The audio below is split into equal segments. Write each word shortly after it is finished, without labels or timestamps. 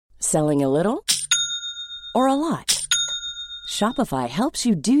Selling a little or a lot? Shopify helps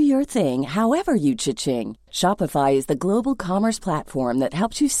you do your thing however you cha-ching. Shopify is the global commerce platform that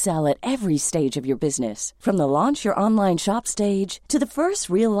helps you sell at every stage of your business. From the launch your online shop stage to the first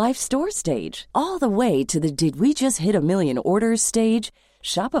real-life store stage, all the way to the did we just hit a million orders stage.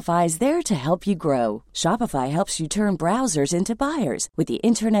 Shopify is there to help you grow. Shopify helps you turn browsers into buyers with the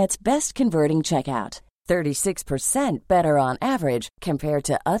internet's best converting checkout. 36% better on average compared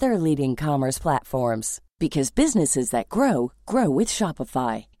to other leading commerce platforms. Because businesses that grow, grow with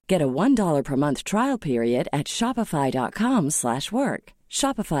Shopify. Get a $1 per month trial period at shopify.com/work.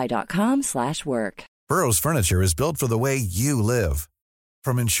 Shopify.com/work. Burrow's furniture is built for the way you live.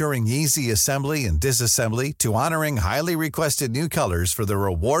 From ensuring easy assembly and disassembly to honoring highly requested new colors for their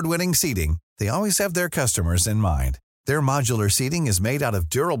award-winning seating, they always have their customers in mind. Their modular seating is made out of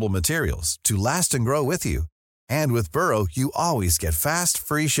durable materials to last and grow with you. And with Burrow, you always get fast,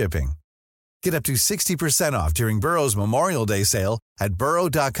 free shipping. Get up to 60% off during Burrow's Memorial Day sale at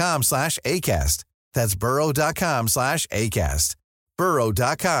burrow.com/ACAST. That's burrow.com/ACAST.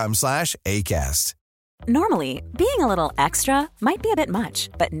 burrow.com/ACAST. Normally, being a little extra might be a bit much,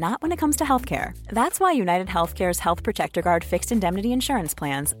 but not when it comes to healthcare. That's why United Healthcare's Health Protector Guard fixed indemnity insurance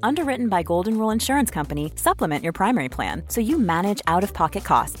plans, underwritten by Golden Rule Insurance Company, supplement your primary plan so you manage out-of-pocket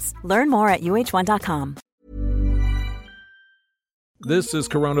costs. Learn more at uh1.com. This is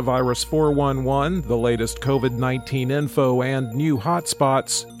Coronavirus 411, the latest COVID-19 info and new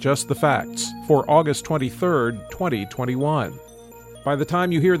hotspots, just the facts, for August 23rd, 2021. By the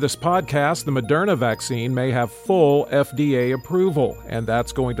time you hear this podcast, the Moderna vaccine may have full FDA approval, and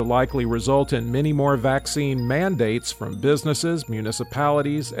that's going to likely result in many more vaccine mandates from businesses,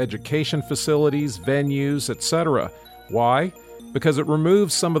 municipalities, education facilities, venues, etc. Why? Because it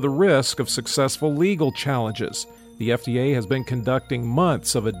removes some of the risk of successful legal challenges. The FDA has been conducting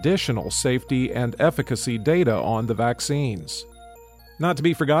months of additional safety and efficacy data on the vaccines. Not to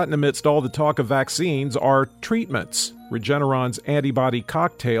be forgotten amidst all the talk of vaccines are treatments. Regeneron's antibody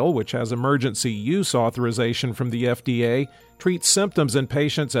cocktail, which has emergency use authorization from the FDA, treats symptoms in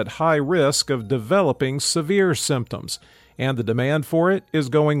patients at high risk of developing severe symptoms, and the demand for it is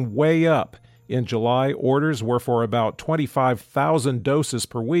going way up. In July, orders were for about 25,000 doses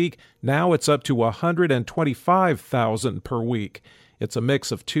per week. Now it's up to 125,000 per week. It's a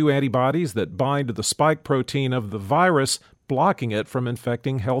mix of two antibodies that bind to the spike protein of the virus, blocking it from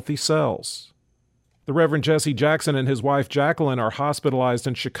infecting healthy cells. The Reverend Jesse Jackson and his wife Jacqueline are hospitalized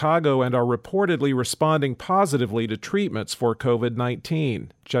in Chicago and are reportedly responding positively to treatments for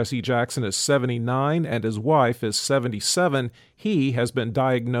COVID-19. Jesse Jackson is 79 and his wife is 77. He has been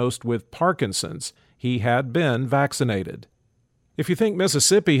diagnosed with Parkinson's. He had been vaccinated. If you think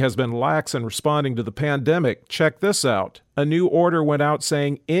Mississippi has been lax in responding to the pandemic, check this out. A new order went out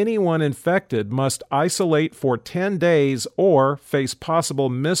saying anyone infected must isolate for 10 days or face possible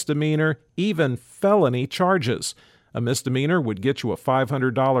misdemeanor, even felony charges. A misdemeanor would get you a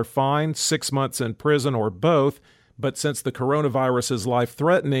 $500 fine, 6 months in prison, or both. But since the coronavirus is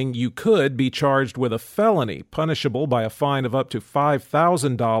life-threatening, you could be charged with a felony, punishable by a fine of up to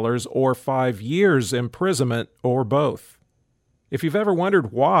 $5,000 or 5 years imprisonment, or both. If you've ever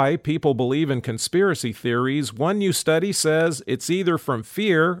wondered why people believe in conspiracy theories, one new study says it's either from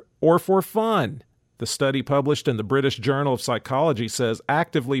fear or for fun. The study published in the British Journal of Psychology says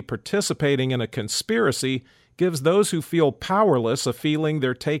actively participating in a conspiracy gives those who feel powerless a feeling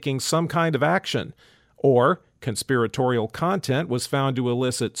they're taking some kind of action. Or, conspiratorial content was found to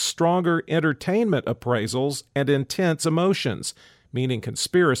elicit stronger entertainment appraisals and intense emotions, meaning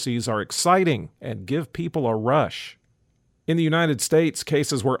conspiracies are exciting and give people a rush. In the United States,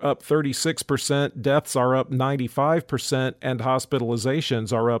 cases were up 36%, deaths are up 95%, and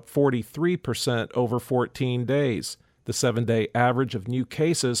hospitalizations are up 43% over 14 days. The 7-day average of new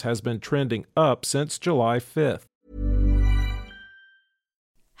cases has been trending up since July 5th.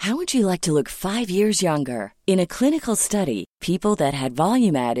 How would you like to look 5 years younger? In a clinical study, people that had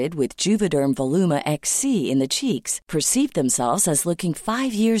volume added with Juvederm Voluma XC in the cheeks perceived themselves as looking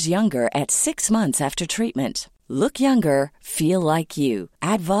 5 years younger at 6 months after treatment. Look younger, feel like you.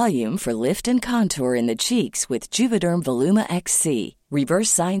 Add volume for lift and contour in the cheeks with Juvederm Voluma XC. Reverse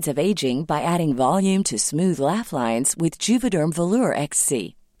signs of aging by adding volume to smooth laugh lines with Juvederm Volure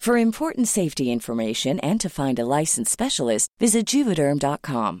XC. For important safety information and to find a licensed specialist, visit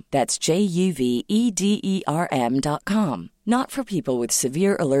Juvederm.com. That's JUVEDERM.com. Not for people with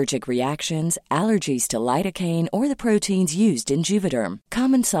severe allergic reactions, allergies to lidocaine, or the proteins used in Juvederm.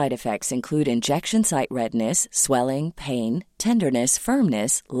 Common side effects include injection site redness, swelling, pain, tenderness,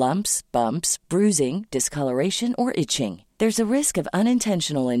 firmness, lumps, bumps, bruising, discoloration, or itching. There's a risk of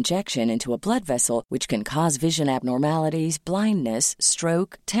unintentional injection into a blood vessel, which can cause vision abnormalities, blindness,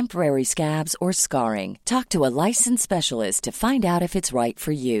 stroke, temporary scabs, or scarring. Talk to a licensed specialist to find out if it's right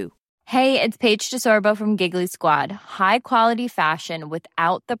for you. Hey, it's Paige DeSorbo from Giggly Squad. High quality fashion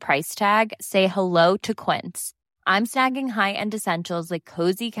without the price tag. Say hello to Quince. I'm snagging high-end essentials like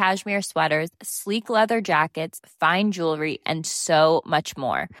cozy cashmere sweaters, sleek leather jackets, fine jewelry, and so much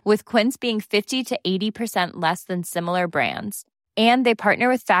more. With Quince being 50 to 80% less than similar brands. And they partner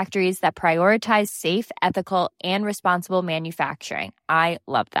with factories that prioritize safe, ethical, and responsible manufacturing. I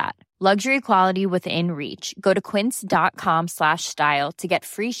love that. Luxury quality within reach. Go to quince.com/style to get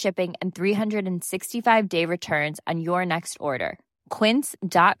free shipping and 365-day returns on your next order.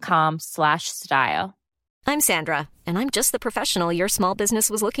 Quince.com/style. I'm Sandra, and I'm just the professional your small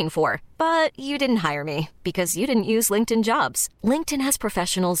business was looking for. But you didn't hire me because you didn't use LinkedIn Jobs. LinkedIn has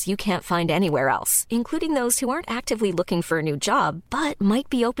professionals you can't find anywhere else, including those who aren't actively looking for a new job, but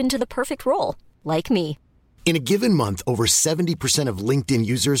might be open to the perfect role, like me. In a given month, over 70% of LinkedIn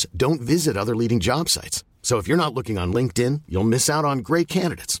users don't visit other leading job sites. So if you're not looking on LinkedIn, you'll miss out on great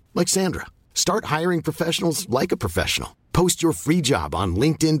candidates like Sandra. Start hiring professionals like a professional. Post your free job on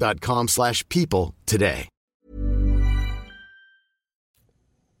linkedin.com/people today.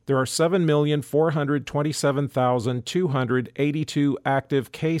 There are 7,427,282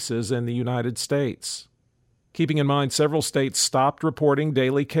 active cases in the United States. Keeping in mind several states stopped reporting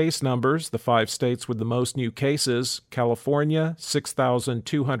daily case numbers, the 5 states with the most new cases: California,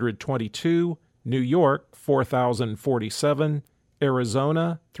 6,222, New York, 4,047,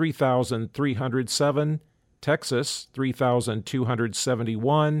 Arizona, 3,307, Texas,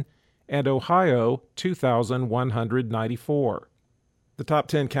 3,271, and Ohio, 2,194. The top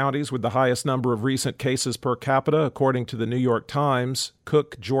 10 counties with the highest number of recent cases per capita, according to the New York Times: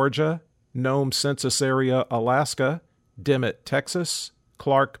 Cook, Georgia; Nome Census Area, Alaska; Dimmitt, Texas;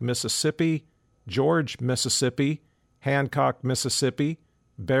 Clark, Mississippi; George, Mississippi; Hancock, Mississippi;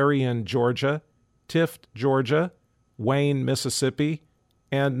 Berrien, Georgia; Tift, Georgia; Wayne, Mississippi;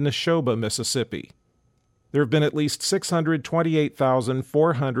 and Neshoba, Mississippi. There have been at least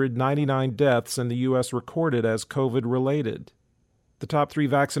 628,499 deaths in the U.S. recorded as COVID-related. The top 3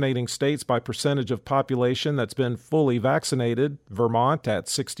 vaccinating states by percentage of population that's been fully vaccinated: Vermont at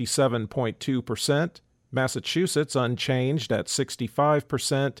 67.2%, Massachusetts unchanged at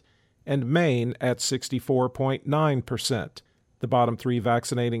 65%, and Maine at 64.9%. The bottom 3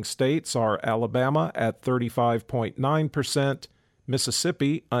 vaccinating states are Alabama at 35.9%,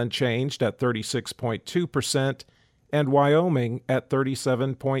 Mississippi unchanged at 36.2%, and Wyoming at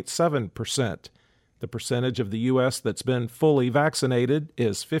 37.7%. The percentage of the U.S. that's been fully vaccinated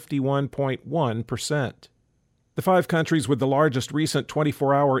is 51.1%. The 5 countries with the largest recent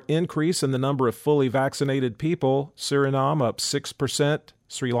 24-hour increase in the number of fully vaccinated people: Suriname up 6%,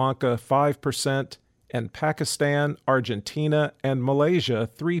 Sri Lanka 5%, and Pakistan, Argentina, and Malaysia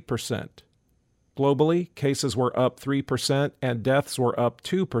 3%. Globally, cases were up 3% and deaths were up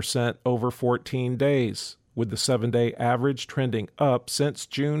 2% over 14 days, with the 7-day average trending up since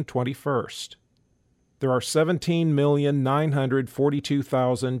June 21st. There are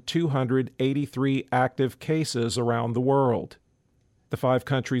 17,942,283 active cases around the world. The 5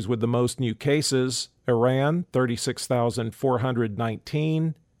 countries with the most new cases: Iran,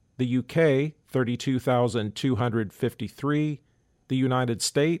 36,419, the UK, 32,253, the United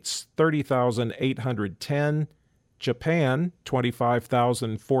States, 30,810, Japan,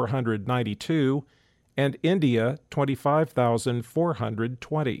 25,492, and India,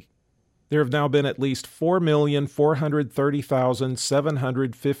 25,420. There have now been at least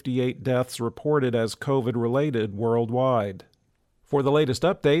 4,430,758 deaths reported as COVID-related worldwide. For the latest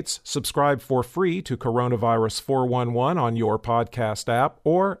updates, subscribe for free to Coronavirus 411 on your podcast app,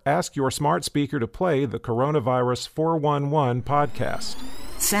 or ask your smart speaker to play the Coronavirus 411 podcast.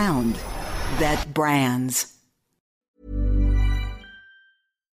 Sound that brands.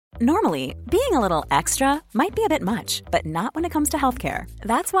 Normally, being a little extra might be a bit much, but not when it comes to healthcare.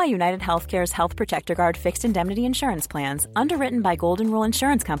 That's why United Healthcare's Health Protector Guard fixed indemnity insurance plans, underwritten by Golden Rule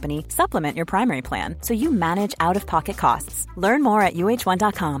Insurance Company, supplement your primary plan so you manage out-of-pocket costs. Learn more at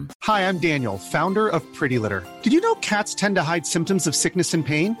UH1.com. Hi, I'm Daniel, founder of Pretty Litter. Did you know cats tend to hide symptoms of sickness and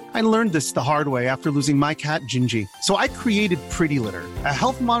pain? I learned this the hard way after losing my cat, Gingy. So I created Pretty Litter, a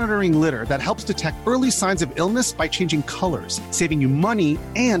health monitoring litter that helps detect early signs of illness by changing colors, saving you money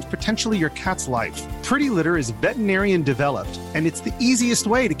and potentially your cat's life. Pretty Litter is veterinarian developed, and it's the easiest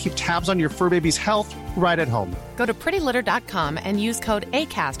way to keep tabs on your fur baby's health right at home. Go to prettylitter.com and use code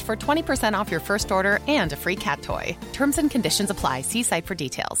ACAST for 20% off your first order and a free cat toy. Terms and conditions apply. See site for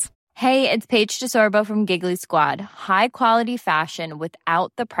details. Hey, it's Paige DeSorbo from Giggly Squad. High quality fashion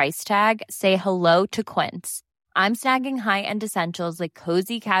without the price tag. Say hello to Quince. I'm snagging high-end essentials like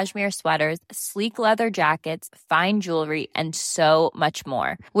cozy cashmere sweaters, sleek leather jackets, fine jewelry, and so much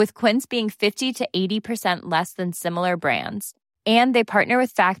more. With Quince being 50 to 80% less than similar brands. And they partner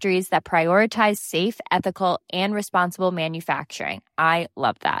with factories that prioritize safe, ethical, and responsible manufacturing. I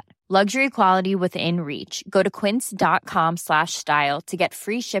love that. Luxury quality within reach. Go to quince.com/style to get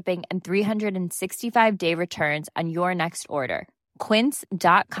free shipping and 365-day returns on your next order.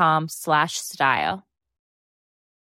 Quince.com/style.